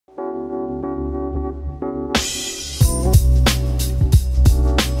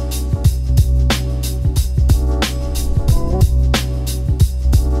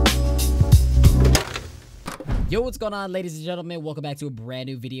going on, ladies and gentlemen? Welcome back to a brand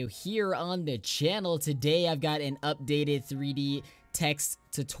new video here on the channel. Today I've got an updated 3D text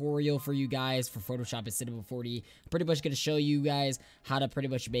tutorial for you guys for Photoshop and Cinema 4D. I'm pretty much going to show you guys how to pretty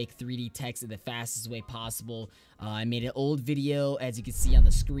much make 3D text in the fastest way possible. I made an old video, as you can see on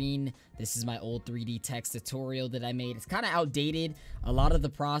the screen. This is my old 3D text tutorial that I made. It's kind of outdated. A lot of the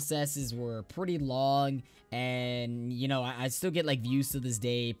processes were pretty long, and you know, I still get like views to this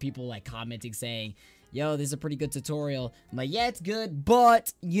day, people like commenting saying, yo, this is a pretty good tutorial. I'm like, yeah, it's good,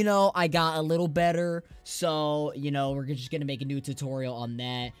 but, you know, I got a little better. So, you know, we're just going to make a new tutorial on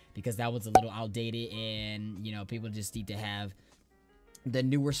that because that was a little outdated and, you know, people just need to have the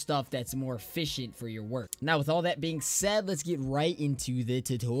newer stuff that's more efficient for your work. Now, with all that being said, let's get right into the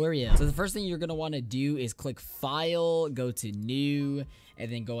tutorial. So the first thing you're going to want to do is click File, go to New, and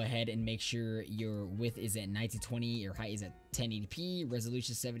then go ahead and make sure your width is at 1920, your height is at 1080p,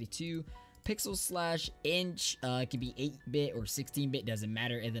 resolution 72. Pixels/inch, it could be 8-bit or 16-bit, doesn't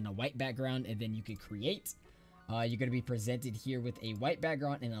matter, and then a white background, and then you can create. You're going to be presented here with a white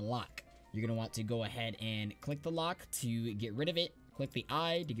background and a lock. You're going to want to go ahead and click the lock to get rid of it, click the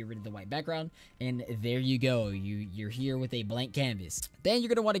eye to get rid of the white background, and there you go. You're here with a blank canvas. Then you're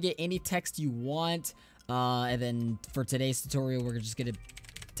going to want to get any text you want, and then for today's tutorial, we're just going to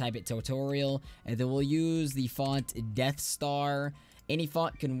type it tutorial, and then we'll use the font Death Star. Any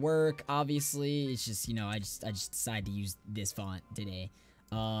font can work, obviously. It's just, you know, I just decided to use this font today.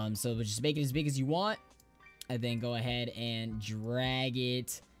 So we'll just make it as big as you want, and then go ahead and drag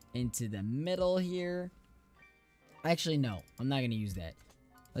it into the middle here. Actually, no, I'm not gonna use that.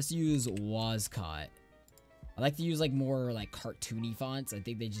 Let's use Wascott. I like to use like more like cartoony fonts. I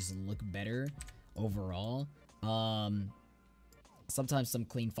think they just look better overall. Sometimes some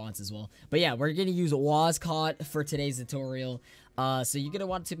clean fonts as well. But yeah, we're going to use Wascott for today's tutorial. So you're going to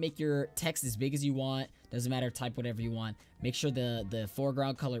want to make your text as big as you want. Doesn't matter, type whatever you want. Make sure the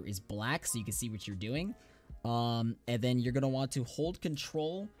foreground color is black so you can see what you're doing. And then you're going to want to hold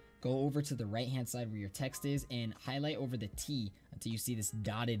Control, go over to the right-hand side where your text is, and highlight over the T until you see this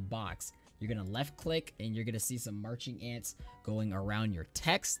dotted box. You're going to left-click, and you're going to see some marching ants going around your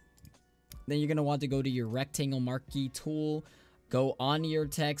text. Then you're going to want to go to your rectangle marquee tool, go on your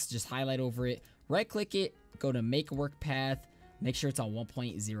text, just highlight over it, right click it, go to make work path, make sure it's on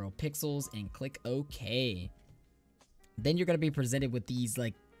 1.0 pixels, and click OK. Then you're going to be presented with these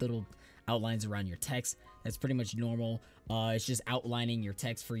like little outlines around your text. That's pretty much normal. It's just outlining your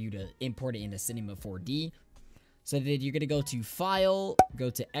text for you to import it into Cinema 4D. So then you're going to go to File, go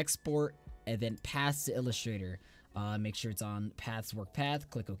to Export, and then Paths to Illustrator. Make sure it's on Paths Work Path,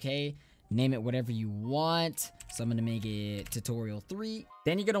 click OK. Name it whatever you want. So I'm going to make it tutorial 3.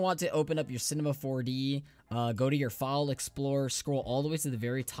 Then you're going to want to open up your Cinema 4D. Go to your File Explorer. Scroll all the way to the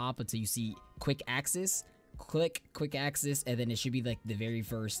very top until you see Quick Access. Click Quick Access, and then it should be like the very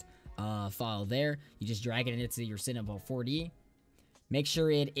first file there. You just drag it into your Cinema 4D. Make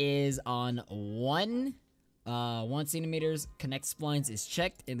sure it is on 1 centimeters. Connect splines is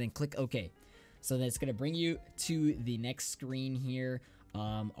checked, and then click OK. So that's going to bring you to the next screen here.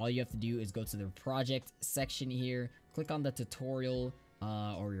 All you have to do is go to the project section here, click on the tutorial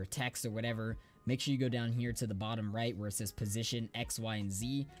or your text or whatever. Make sure you go down here to the bottom right where it says position X, Y, and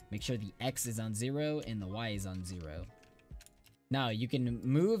Z. Make sure the X is on 0 and the Y is on 0. Now you can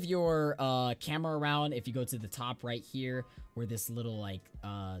move your camera around if you go to the top right here where this little like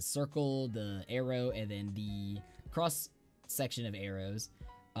circle, the arrow, and then the cross section of arrows.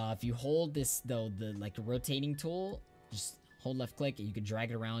 If you hold this though, the like rotating tool, just hold left click and you can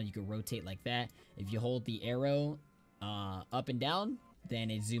drag it around. You can rotate like that. If you hold the arrow up and down, then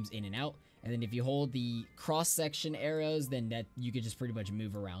it zooms in and out. And then if you hold the cross section arrows, then that you can just pretty much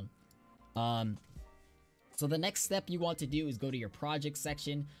move around. So the next step you want to do is go to your project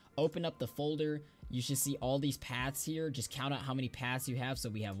section, open up the folder. You should see all these paths here. Just count out how many paths you have. So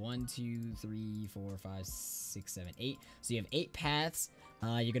we have 1, 2, 3, 4, 5, 6, 7, 8. So you have 8 paths.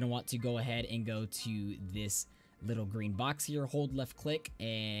 You're going to want to go ahead and go to this little green box here, hold left click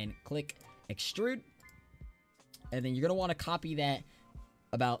and click extrude, and then you're going to want to copy that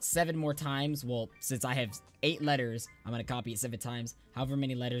about 7 more times. Well, since I have 8 letters, I'm going to copy it 7 times. However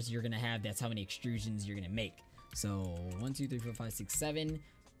many letters you're going to have, that's how many extrusions you're going to make. So 1, 2, 3, 4, 5, 6, 7.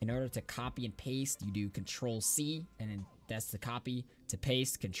 In order to copy and paste, you do Control C, and then that's the copy. To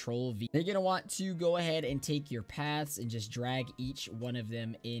paste, Control V. Then you're going to want to go ahead and take your paths and just drag each one of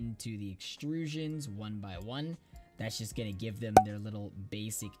them into the extrusions one by one. That's just going to give them their little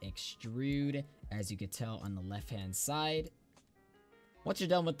basic extrude, as you can tell on the left-hand side. Once you're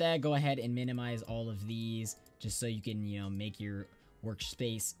done with that, go ahead and minimize all of these just so you can, you know, make your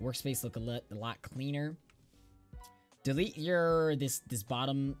workspace look a lot cleaner. Delete your this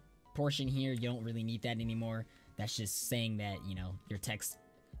bottom portion here. You don't really need that anymore. That's just saying that, you know, your text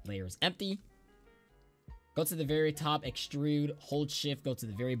layer is empty. Go to the very top, extrude, hold shift, go to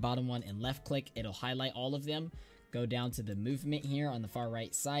the very bottom one and left click. It'll highlight all of them. Go down to the movement here on the far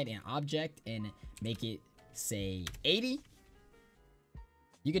right side and object and make it say 80.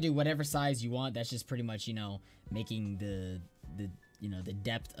 You can do whatever size you want. That's just pretty much, you know, making the you know, the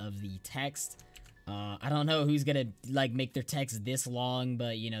depth of the text. I don't know who's gonna like make their text this long,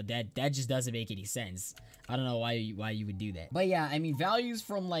 but you know, that just doesn't make any sense. I don't know why you would do that. But yeah, I mean, values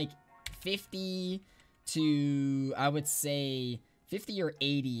from like 50 to, I would say 50 or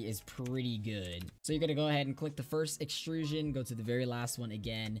 80 is pretty good. So you're gonna go ahead and click the first extrusion, go to the very last one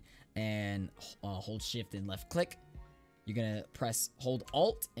again, and hold shift and left click. You're gonna press hold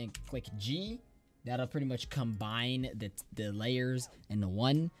alt and click G. That'll pretty much combine the layers into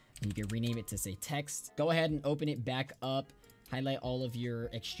one, and you can rename it to say text. Go ahead and open it back up, highlight all of your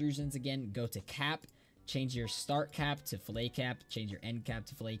extrusions again, go to cap, change your start cap to fillet cap, change your end cap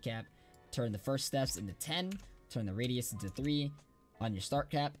to fillet cap, turn the first steps into 10, turn the radius into 3, on your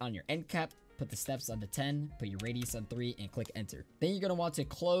start cap, on your end cap, put the steps on the 10, put your radius on 3, and click enter. Then you're gonna want to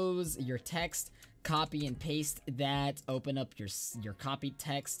close your text, copy and paste that, open up your copied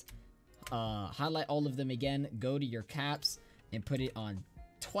text, highlight all of them again, go to your caps, and put it on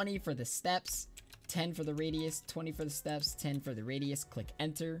 20 for the steps, 10 for the radius, 20 for the steps, 10 for the radius, click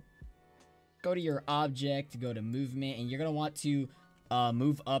enter. Go to your object, go to movement, and you're gonna want to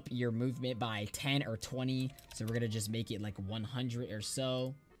move up your movement by 10 or 20, so we're gonna just make it like 100 or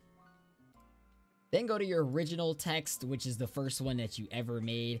so. Then go to your original text, which is the first one that you ever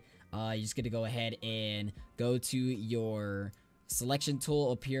made. You're just gonna go ahead and go to your selection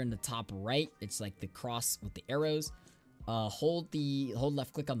tool up here in the top right. It's like the cross with the arrows. Hold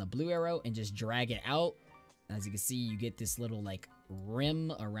left click on the blue arrow and just drag it out. As you can see, you get this little like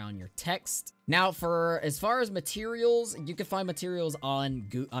rim around your text. Now, for as far as materials, you can find materials on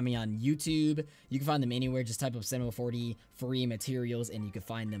YouTube. You can find them anywhere. Just type up Cinema 4D free materials and you can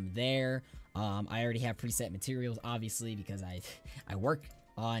find them there. I already have preset materials, obviously, because I work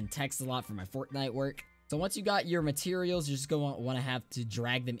on text a lot for my Fortnite work. So once you got your materials, you're just going to want to have to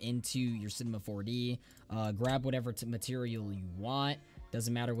drag them into your Cinema 4D. Grab whatever material you want.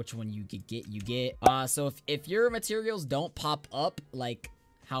 Doesn't matter which one you get. So if your materials don't pop up like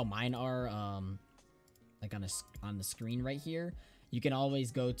how mine are, like on the screen right here, you can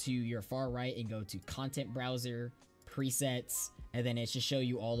always go to your far right and go to Content Browser, Presets, and then it should show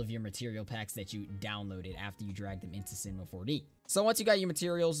you all of your material packs that you downloaded after you drag them into Cinema 4D. So once you got your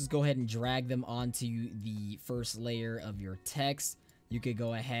materials, just go ahead and drag them onto the first layer of your text. You could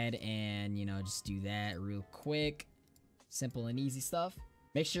go ahead and, you know, just do that real quick. Simple and easy stuff.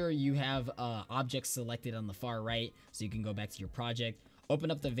 Make sure you have objects selected on the far right so you can go back to your project. Open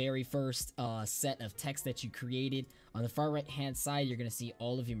up the very first set of text that you created. On the far right hand side, you're going to see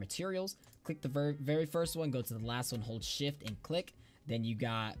all of your materials. Click the very first one, go to the last one, hold shift and click. Then you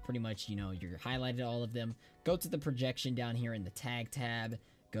got pretty much, you know, you're highlighted all of them. Go to the projection down here in the tag tab.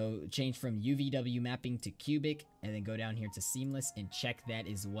 Go change from UVW mapping to cubic, and then go down here to seamless and check that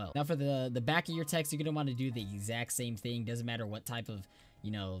as well. Now for the back of your text, you're going to want to do the exact same thing. Doesn't matter what type of,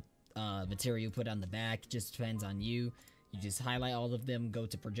 you know, material you put on the back. Just depends on you. You just highlight all of them, go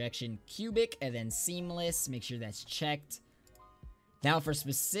to projection, cubic, and then seamless. Make sure that's checked. Now for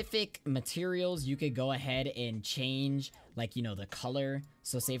specific materials, you could go ahead and change, like, you know, the color.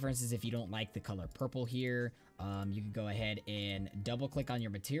 So say for instance, if you don't like the color purple here, you can go ahead and double click on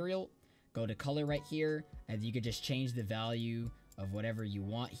your material, go to color right here, and you could just change the value of whatever you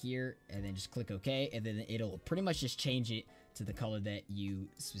want here, and then just click OK, and then it'll pretty much just change it to the color that you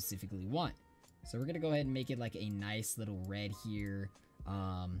specifically want. So we're gonna go ahead and make it like a nice little red here.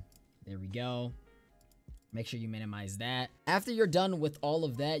 There we go. Make sure you minimize that. After you're done with all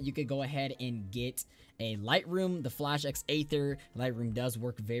of that, you could go ahead and get a Lightroom. The Flash X Aether Lightroom does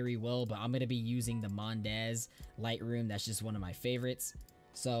work very well, but I'm going to be using the Mondes Lightroom. That's just one of my favorites.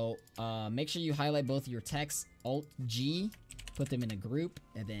 So make sure you highlight both your text, Alt-G, put them in a group,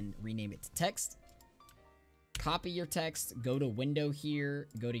 and then rename it to text. Copy your text, go to Window here,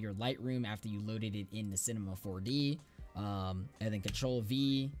 go to your Lightroom after you loaded it in the Cinema 4D, and then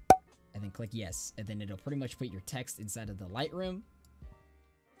Control-V, and then click yes, and then it'll pretty much put your text inside of the Lightroom.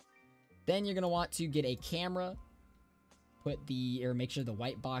 Then you're gonna want to get a camera, make sure the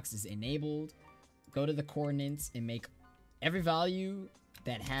white box is enabled, go to the coordinates and make every value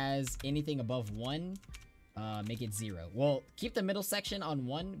that has anything above 1, make it 0. Well, keep the middle section on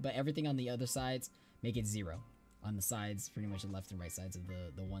 1, but everything on the other sides, make it 0. on the sides, pretty much the left and right sides of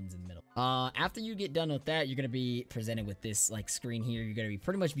the ones in the middle. After you get done with that, you're gonna be presented with this like screen here. You're gonna be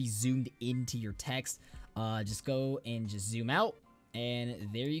pretty much be zoomed into your text. Just go and just zoom out, and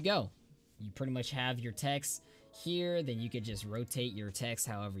there you go. You pretty much have your text here. Then you could just rotate your text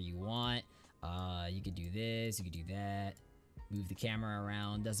however you want. You could do this, you could do that, move the camera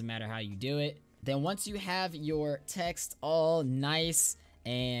around, doesn't matter how you do it. Then once you have your text all nice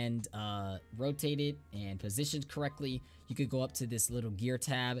and rotated and positioned correctly, you could go up to this little gear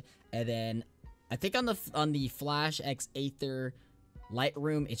tab, and then I think on the Flash X Aether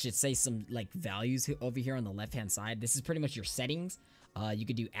Lightroom, it should say some like values over here on the left hand side. This is pretty much your settings. You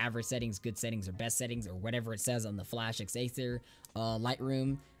could do average settings, good settings, or best settings, or whatever it says on the Flash X Aether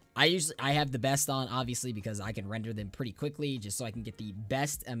Lightroom. I have the best on, obviously, because I can render them pretty quickly, just so I can get the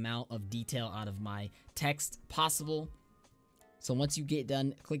best amount of detail out of my text possible. So once you get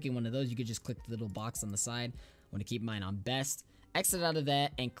done clicking one of those, you could just click the little box on the side. I want to keep mine on best. Exit out of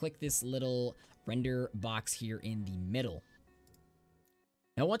that and click this little render box here in the middle.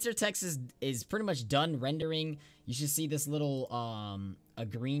 Now once your text is pretty much done rendering, you should see this little a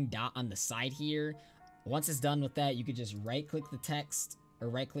green dot on the side here. Once it's done with that, you could just right click the text, or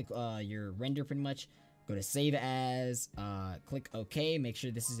right click your render pretty much. Go to save as, click OK, make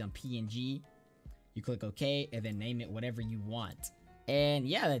sure this is on PNG. You click OK, and then name it whatever you want. And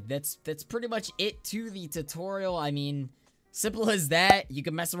yeah, that's pretty much it to the tutorial. I mean, simple as that. You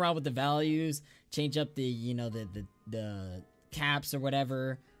can mess around with the values, change up the, you know, the caps or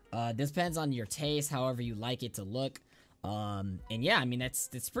whatever. This depends on your taste, however you like it to look. And yeah, I mean,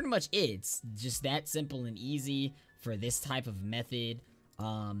 that's pretty much it. It's just that simple and easy for this type of method.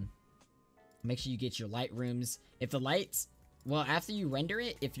 Make sure you get your Lightrooms. If the lights, well, after you render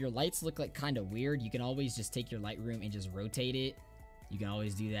it, if your lights look like kind of weird, you can always just take your Lightroom and just rotate it. You can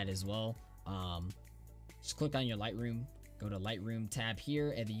always do that as well. Just click on your Lightroom, go to Lightroom tab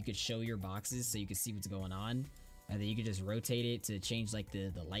here, and then you could show your boxes so you can see what's going on. And then you can just rotate it to change like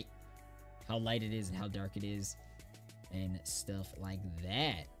the light, how light it is and how dark it is, and stuff like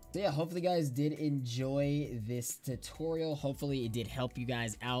that. So yeah, hopefully you guys did enjoy this tutorial. Hopefully it did help you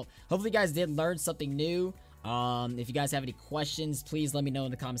guys out. Hopefully you guys did learn something new. If you guys have any questions, please let me know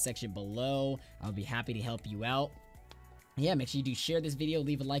in the comment section below. I'll be happy to help you out. Yeah, make sure you do share this video,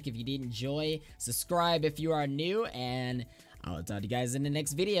 leave a like if you did enjoy, subscribe if you are new, and I'll talk to you guys in the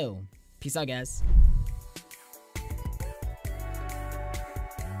next video. Peace out, guys.